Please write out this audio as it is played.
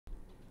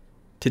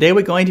Today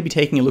we're going to be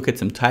taking a look at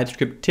some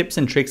TypeScript tips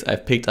and tricks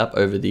I've picked up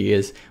over the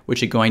years,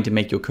 which are going to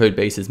make your code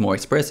bases more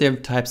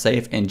expressive, type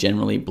safe, and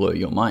generally blow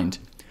your mind.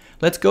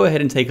 Let's go ahead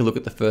and take a look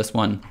at the first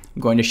one.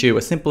 I'm going to show you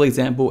a simple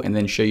example and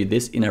then show you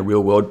this in a real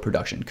world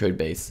production code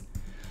base.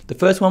 The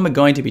first one we're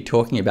going to be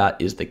talking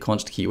about is the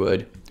const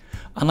keyword.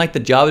 Unlike the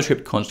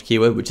JavaScript const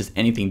keyword, which is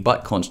anything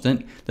but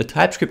constant, the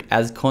TypeScript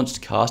as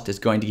const cast is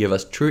going to give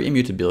us true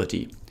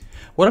immutability.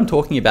 What I'm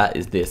talking about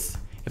is this.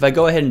 If I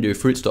go ahead and do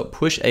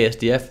fruits.push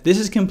ASDF, this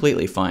is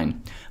completely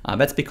fine.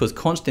 That's because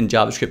const in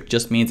JavaScript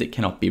just means it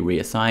cannot be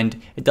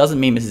reassigned. It doesn't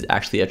mean this is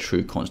actually a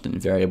true constant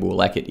variable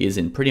like it is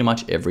in pretty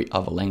much every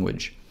other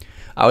language.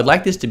 I would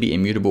like this to be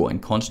immutable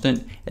and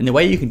constant, and the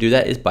way you can do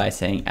that is by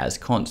saying as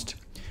const.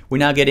 We're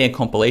now getting a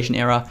compilation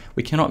error.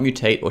 We cannot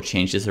mutate or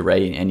change this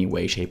array in any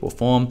way, shape, or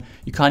form.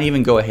 You can't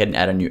even go ahead and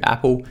add a new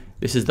apple.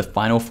 This is the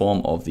final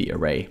form of the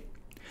array.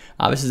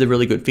 This is a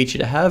really good feature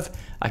to have.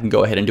 I can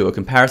go ahead and do a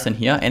comparison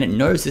here, and it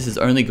knows this is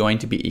only going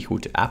to be equal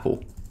to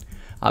apple.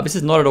 This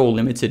is not at all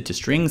limited to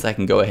strings. I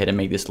can go ahead and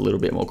make this a little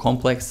bit more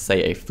complex,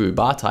 say a foo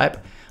bar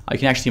type. I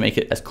can actually make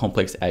it as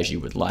complex as you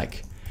would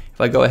like.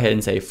 If I go ahead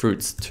and say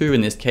fruits2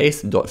 in this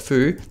case,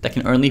 .foo, that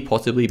can only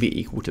possibly be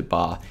equal to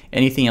bar.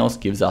 Anything else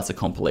gives us a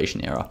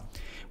compilation error.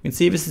 We can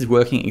see this is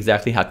working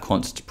exactly how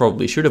const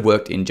probably should have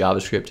worked in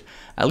JavaScript.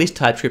 At least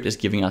TypeScript is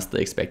giving us the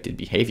expected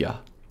behavior.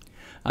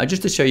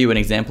 Just to show you an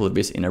example of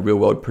this in a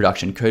real-world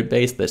production code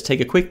base, let's take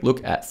a quick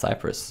look at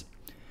Cypress.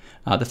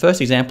 The first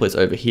example is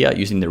over here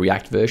using the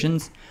React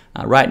versions.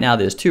 Right now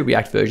there's two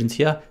React versions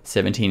here,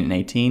 17 and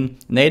 18,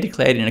 and they are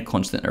declared in a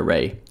constant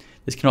array.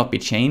 This cannot be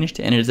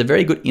changed, and it is a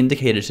very good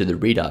indicator to the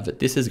reader that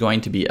this is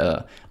going to be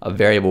a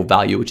variable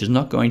value which is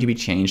not going to be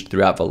changed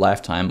throughout the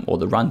lifetime or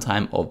the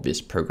runtime of this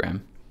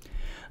program.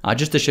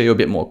 Just to show you a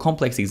bit more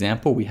complex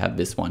example, we have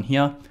this one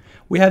here.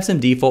 We have some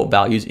default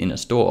values in a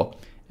store.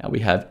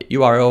 We have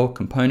URL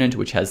component,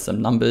 which has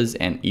some numbers,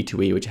 and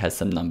E2E, which has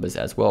some numbers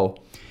as well.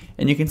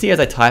 And you can see as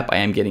I type, I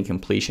am getting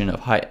completion of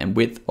height and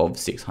width of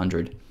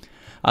 600.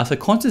 So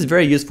const is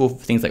very useful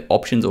for things like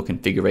options or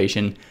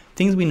configuration,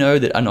 things we know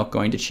that are not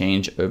going to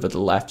change over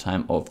the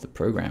lifetime of the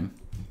program.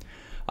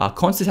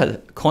 Const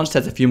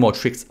has a few more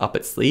tricks up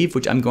its sleeve,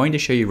 which I'm going to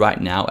show you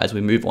right now as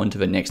we move on to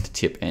the next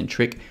tip and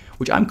trick,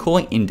 which I'm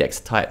calling index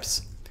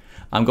types.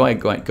 I'm going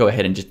to go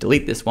ahead and just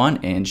delete this one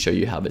and show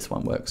you how this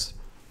one works.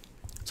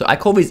 So I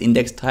call these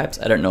index types.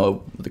 I don't know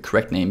what the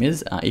correct name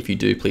is. If you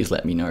do, please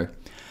let me know.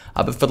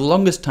 But for the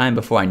longest time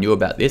before I knew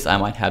about this, I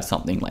might have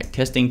something like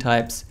testing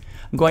types.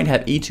 I'm going to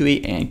have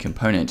E2E and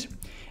component.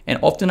 And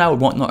often I would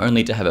want not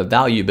only to have a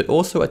value, but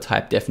also a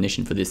type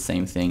definition for this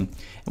same thing.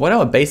 And what I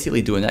would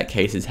basically do in that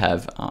case is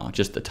have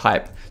just the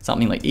type,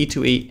 something like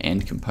E2E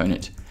and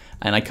component.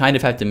 And I kind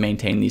of have to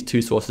maintain these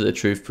two sources of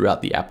truth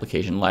throughout the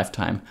application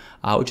lifetime,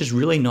 which is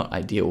really not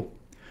ideal.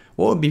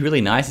 What would be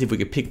really nice is if we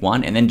could pick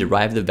one and then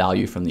derive the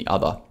value from the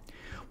other.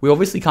 We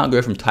obviously can't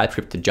go from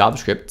TypeScript to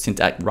JavaScript since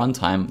at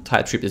runtime,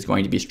 TypeScript is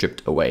going to be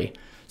stripped away.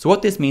 So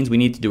what this means we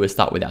need to do is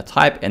start with our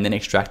type and then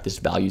extract this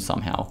value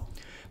somehow.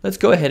 Let's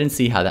go ahead and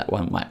see how that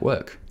one might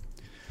work.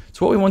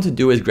 So what we want to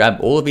do is grab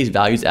all of these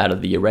values out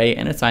of the array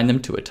and assign them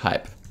to a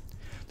type.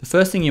 The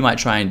first thing you might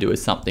try and do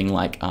is something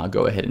like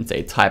go ahead and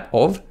say type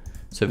of,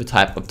 so the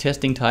type of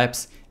testing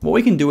types. What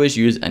we can do is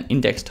use an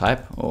index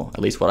type, or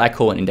at least what I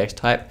call an index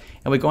type,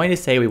 and we're going to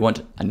say we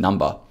want a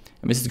number.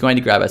 And this is going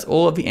to grab us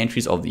all of the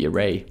entries of the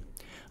array.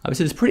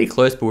 This is pretty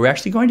close, but we're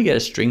actually going to get a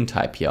string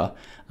type here.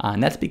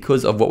 And that's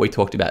because of what we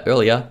talked about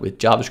earlier with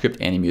JavaScript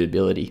and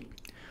immutability.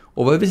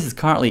 Although this is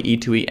currently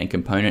E2E and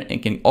component,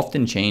 it can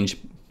often change,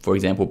 for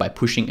example, by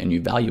pushing a new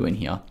value in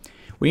here.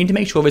 We need to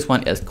make sure this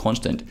one is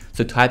constant,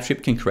 so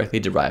TypeScript can correctly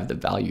derive the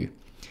value.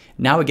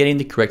 Now we're getting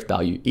the correct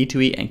value,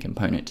 E2E and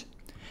component.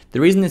 The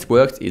reason this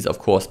works is, of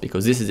course,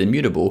 because this is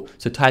immutable,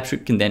 so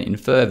TypeScript can then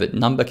infer that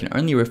number can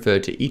only refer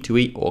to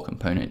E2E or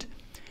component.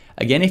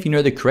 Again, if you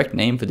know the correct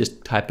name for this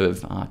type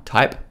of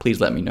type, please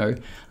let me know.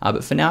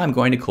 But for now, I'm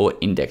going to call it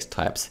index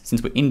types,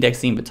 since we're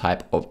indexing the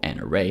type of an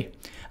array.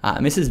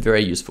 And this is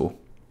very useful.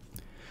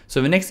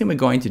 So the next thing we're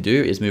going to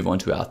do is move on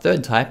to our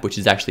third type, which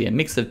is actually a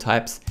mix of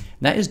types,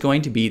 and that is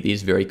going to be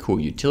these very cool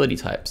utility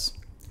types.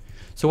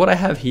 So what I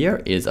have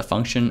here is a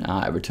function,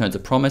 it returns a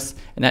promise,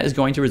 and that is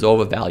going to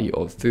resolve a value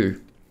of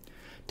foo.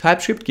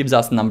 TypeScript gives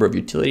us a number of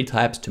utility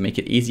types to make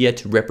it easier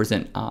to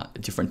represent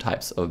different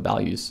types of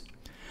values.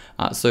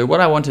 So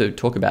what I want to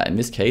talk about in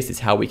this case is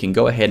how we can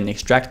go ahead and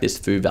extract this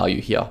foo value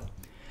here.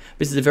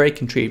 This is a very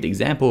contrived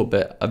example,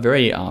 but a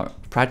very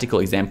practical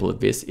example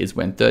of this is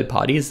when third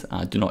parties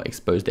do not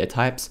expose their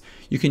types.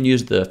 You can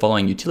use the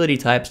following utility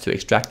types to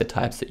extract the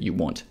types that you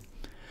want.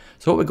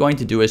 So what we're going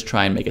to do is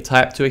try and make a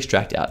type to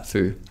extract out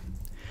foo.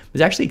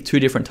 There's actually two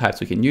different types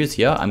we can use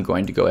here. I'm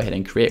going to go ahead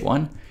and create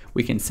one.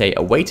 We can say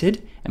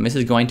awaited, and this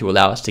is going to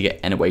allow us to get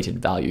an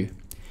awaited value.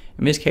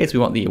 In this case, we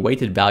want the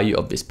awaited value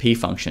of this p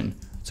function.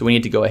 So we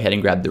need to go ahead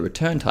and grab the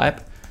return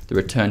type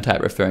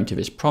referring to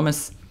this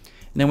promise,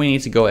 and then we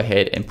need to go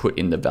ahead and put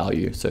in the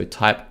value, so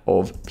type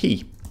of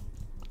p.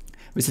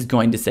 This is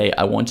going to say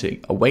I want to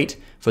await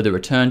for the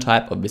return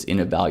type of this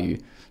inner value.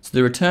 So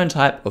the return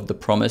type of the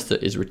promise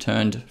that is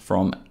returned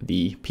from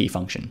the P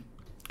function.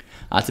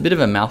 It's a bit of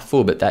a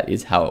mouthful, but that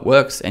is how it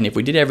works. And if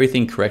we did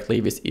everything correctly,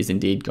 this is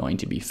indeed going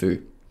to be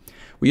foo.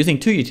 We're using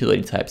two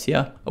utility types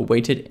here,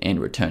 awaited and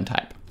return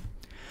type.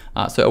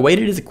 So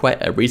awaited is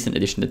quite a recent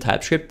addition to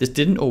TypeScript. This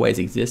didn't always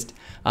exist,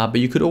 but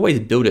you could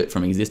always build it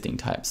from existing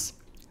types.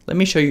 Let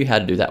me show you how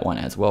to do that one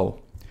as well.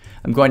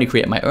 I'm going to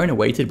create my own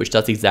awaited, which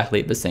does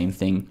exactly the same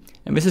thing.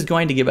 And this is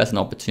going to give us an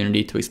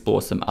opportunity to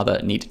explore some other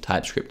neat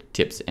TypeScript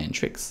tips and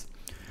tricks.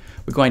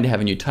 We're going to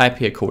have a new type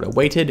here called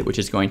awaited, which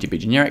is going to be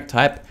generic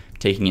type,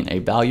 taking in a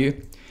value.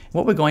 And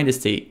what we're going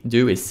to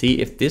do is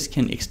see if this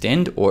can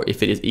extend or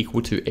if it is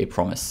equal to a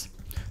promise.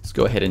 Let's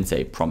go ahead and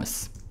say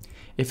promise.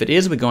 If it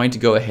is, we're going to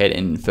go ahead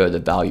and infer the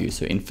value.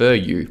 So infer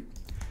u.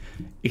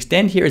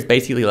 Extend here is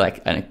basically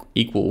like an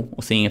equal,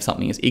 or seeing if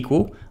something is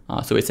equal.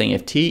 So we're saying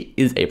if t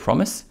is a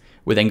promise,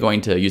 we're then going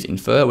to use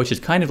infer, which is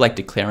kind of like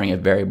declaring a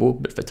variable,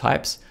 but for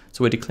types.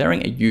 So we're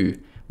declaring a u,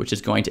 which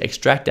is going to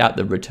extract out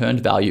the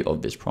returned value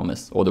of this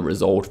promise, or the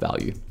resolved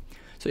value.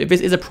 So if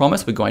this is a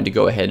promise, we're going to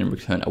go ahead and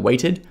return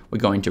awaited. We're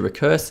going to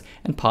recurse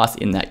and pass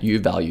in that u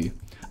value.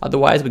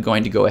 Otherwise, we're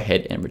going to go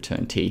ahead and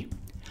return t.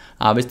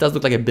 This does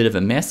look like a bit of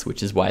a mess,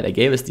 which is why they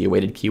gave us the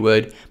awaited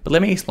keyword, but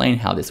let me explain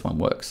how this one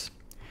works.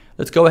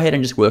 Let's go ahead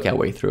and just work our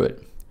way through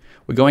it.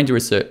 We're going to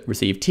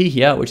receive t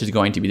here, which is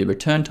going to be the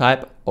return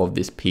type of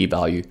this p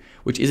value,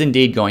 which is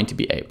indeed going to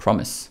be a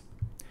promise.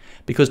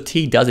 Because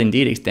t does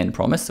indeed extend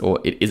promise, or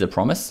it is a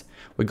promise,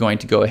 we're going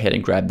to go ahead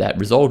and grab that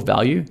resolved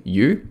value,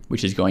 u,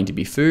 which is going to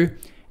be foo,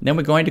 and then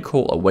we're going to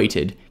call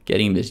awaited,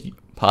 getting this,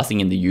 passing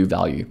in the u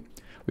value.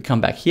 We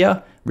come back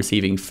here,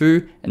 receiving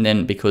foo, and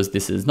then because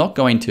this is not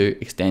going to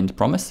extend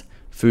promise,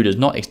 foo does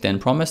not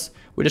extend promise,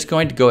 we're just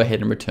going to go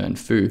ahead and return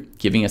foo,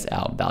 giving us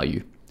our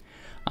value.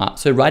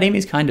 So writing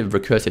these kind of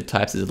recursive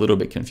types is a little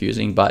bit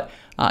confusing, but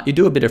you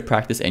do a bit of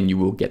practice and you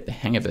will get the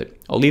hang of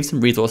it. I'll leave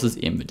some resources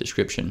in the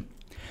description.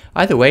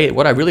 Either way,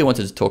 what I really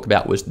wanted to talk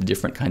about was the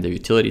different kinds of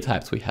utility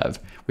types we have.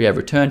 We have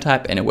return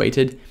type and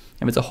awaited,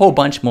 and there's a whole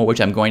bunch more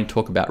which I'm going to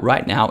talk about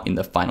right now in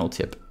the final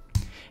tip.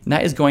 And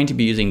that is going to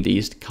be using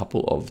these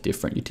couple of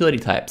different utility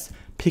types,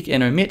 pick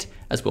and omit,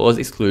 as well as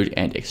exclude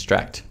and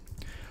extract.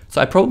 So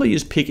I probably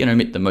use pick and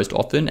omit the most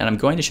often, and I'm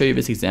going to show you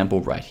this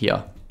example right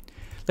here.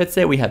 Let's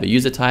say we have a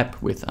user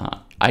type with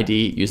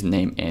ID,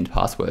 username, and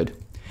password.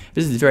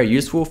 This is very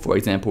useful. For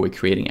example, we're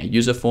creating a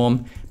user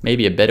form.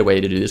 Maybe a better way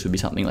to do this would be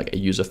something like a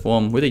user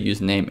form with a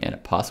username and a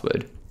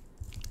password.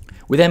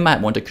 We then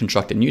might want to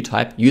construct a new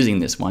type using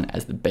this one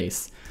as the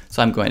base.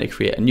 So I'm going to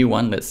create a new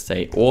one, let's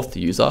say auth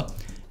user,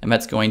 and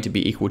that's going to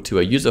be equal to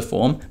a user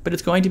form, but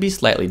it's going to be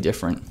slightly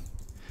different.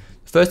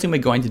 The first thing we're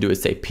going to do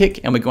is say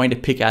pick, and we're going to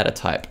pick out a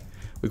type.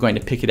 We're going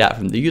to pick it out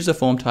from the user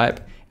form type.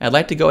 I'd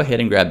like to go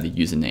ahead and grab the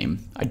username.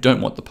 I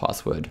don't want the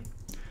password.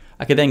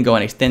 I could then go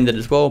and extend it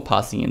as well,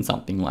 passing in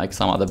something like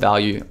some other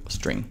value or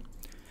string.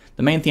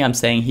 The main thing I'm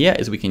saying here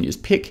is we can use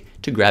pick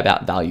to grab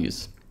out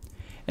values.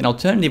 An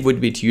alternative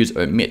would be to use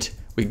omit.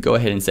 We could go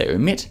ahead and say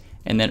omit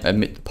and then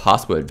omit the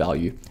password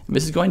value. And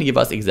this is going to give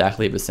us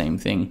exactly the same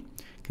thing.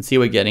 You can see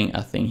we're getting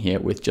a thing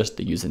here with just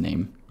the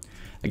username.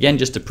 Again,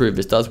 just to prove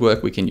this does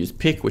work, we can use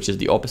pick, which is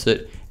the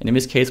opposite. And in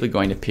this case, we're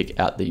going to pick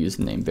out the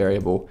username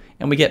variable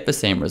and we get the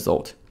same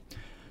result.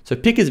 So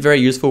pick is very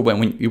useful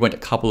when you want a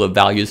couple of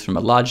values from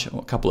a large, or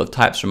a couple of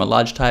types from a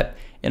large type,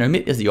 and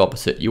omit is the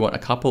opposite. You want a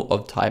couple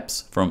of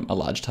types from a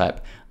large type,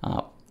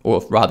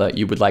 or rather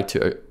you would like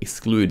to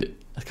exclude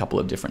a couple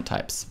of different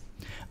types.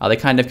 They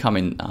kind of come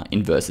in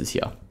inverses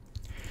here.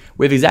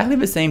 We have exactly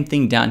the same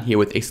thing down here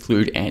with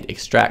exclude and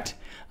extract.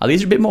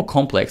 These are a bit more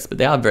complex, but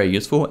they are very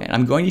useful, and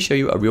I'm going to show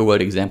you a real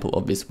world example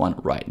of this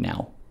one right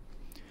now.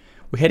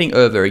 We're heading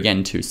over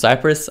again to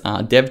Cypress.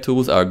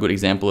 DevTools are a good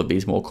example of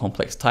these more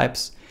complex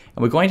types.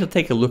 And we're going to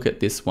take a look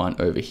at this one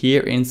over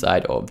here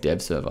inside of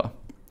dev server.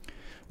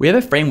 We have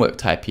a framework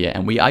type here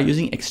and we are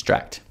using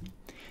extract.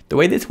 The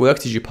way this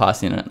works is you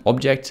pass in an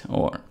object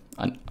or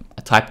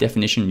a type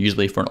definition,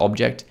 usually for an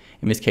object,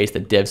 in this case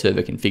the dev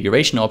server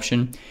configuration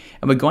option,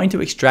 and we're going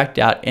to extract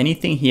out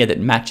anything here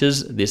that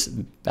matches this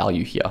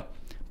value here,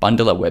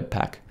 bundler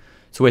webpack.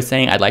 So we're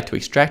saying I'd like to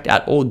extract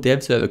out all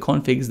dev server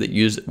configs that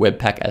use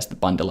webpack as the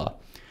bundler.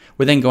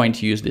 We're then going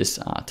to use this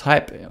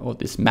type or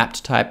this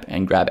mapped type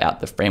and grab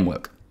out the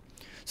framework.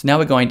 So now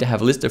we're going to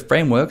have a list of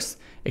frameworks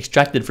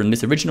extracted from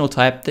this original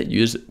type that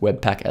use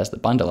webpack as the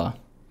bundler.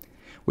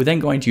 We're then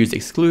going to use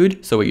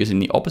exclude, so we're using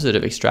the opposite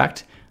of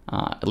extract,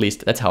 at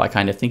least that's how I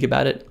kind of think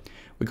about it.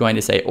 We're going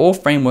to say all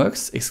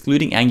frameworks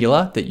excluding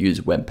Angular that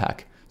use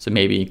webpack. So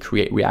maybe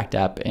create React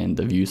app and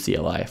the Vue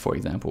CLI, for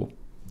example.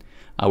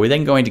 We're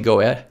then going to go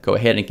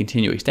ahead and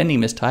continue extending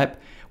this type.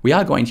 We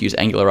are going to use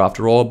Angular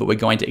after all, but we're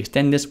going to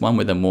extend this one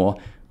with a more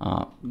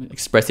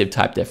expressive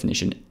type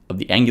definition of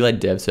the Angular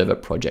dev server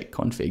project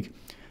config.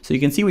 So you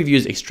can see we've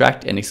used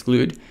extract and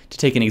exclude to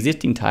take an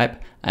existing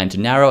type and to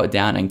narrow it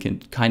down and can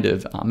kind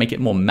of make it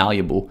more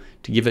malleable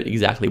to give it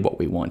exactly what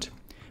we want.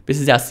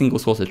 This is our single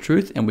source of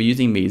truth, and we're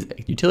using these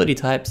utility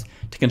types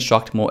to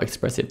construct more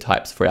expressive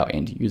types for our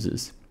end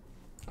users.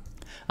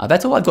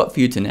 That's all I've got for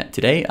you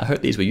today. I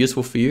hope these were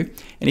useful for you.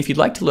 And if you'd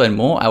like to learn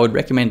more, I would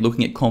recommend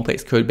looking at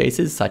complex code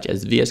bases such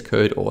as VS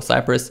Code or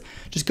Cypress.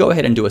 Just go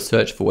ahead and do a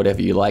search for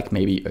whatever you like,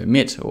 maybe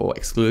omit or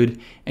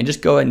exclude, and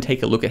just go ahead and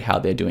take a look at how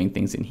they're doing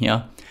things in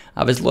here.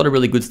 There's a lot of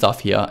really good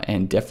stuff here,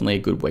 and definitely a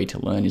good way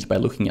to learn is by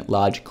looking at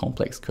large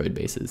complex code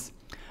bases.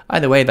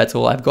 Either way, that's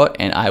all I've got,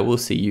 and I will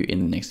see you in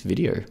the next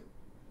video.